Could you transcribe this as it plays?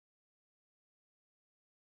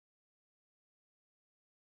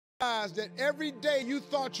That every day you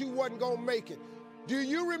thought you wasn't gonna make it. Do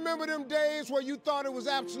you remember them days where you thought it was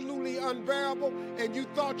absolutely unbearable and you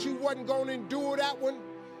thought you wasn't gonna endure that one?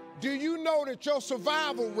 Do you know that your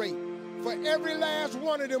survival rate for every last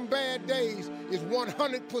one of them bad days is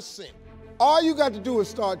 100%? All you got to do is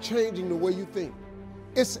start changing the way you think.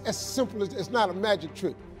 It's as simple as, it's not a magic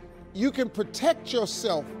trick. You can protect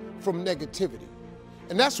yourself from negativity.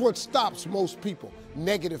 And that's what stops most people,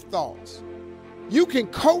 negative thoughts. You can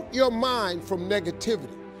coat your mind from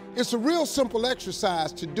negativity. It's a real simple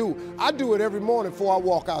exercise to do. I do it every morning before I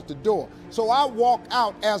walk out the door. So I walk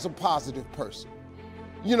out as a positive person.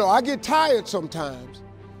 You know, I get tired sometimes.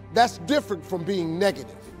 That's different from being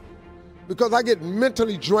negative because I get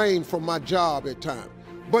mentally drained from my job at times.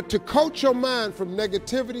 But to coat your mind from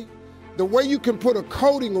negativity, the way you can put a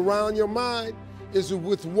coating around your mind is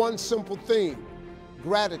with one simple thing: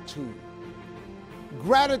 gratitude.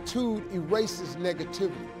 Gratitude erases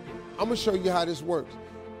negativity. I'm gonna show you how this works.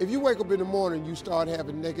 If you wake up in the morning and you start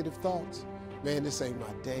having negative thoughts, man, this ain't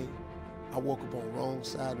my day. I woke up on the wrong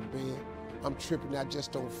side of the bed. I'm tripping, I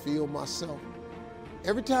just don't feel myself.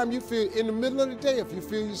 Every time you feel, in the middle of the day, if you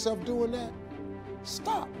feel yourself doing that,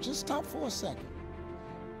 stop, just stop for a second.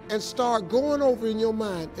 And start going over in your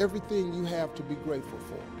mind everything you have to be grateful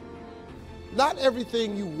for. Not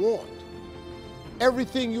everything you want,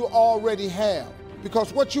 everything you already have.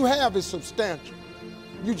 Because what you have is substantial.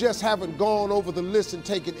 You just haven't gone over the list and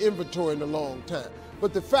taken inventory in a long time.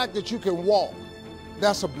 But the fact that you can walk,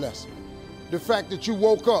 that's a blessing. The fact that you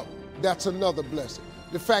woke up, that's another blessing.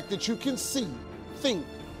 The fact that you can see, think,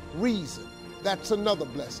 reason, that's another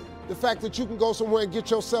blessing. The fact that you can go somewhere and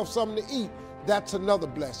get yourself something to eat, that's another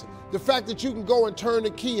blessing. The fact that you can go and turn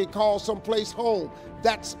the key and call someplace home,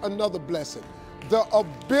 that's another blessing. The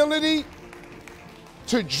ability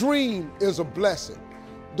to dream is a blessing.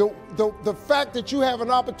 The fact that you have an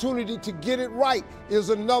opportunity to get it right is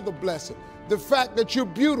another blessing. The fact that you're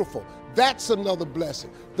beautiful, that's another blessing.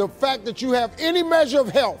 The fact that you have any measure of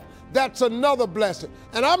health, that's another blessing.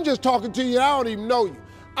 And I'm just talking to you, I don't even know you.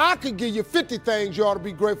 I could give you 50 things you ought to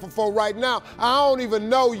be grateful for right now. I don't even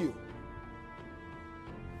know you.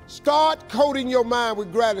 Start coating your mind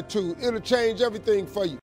with gratitude. It'll change everything for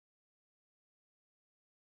you.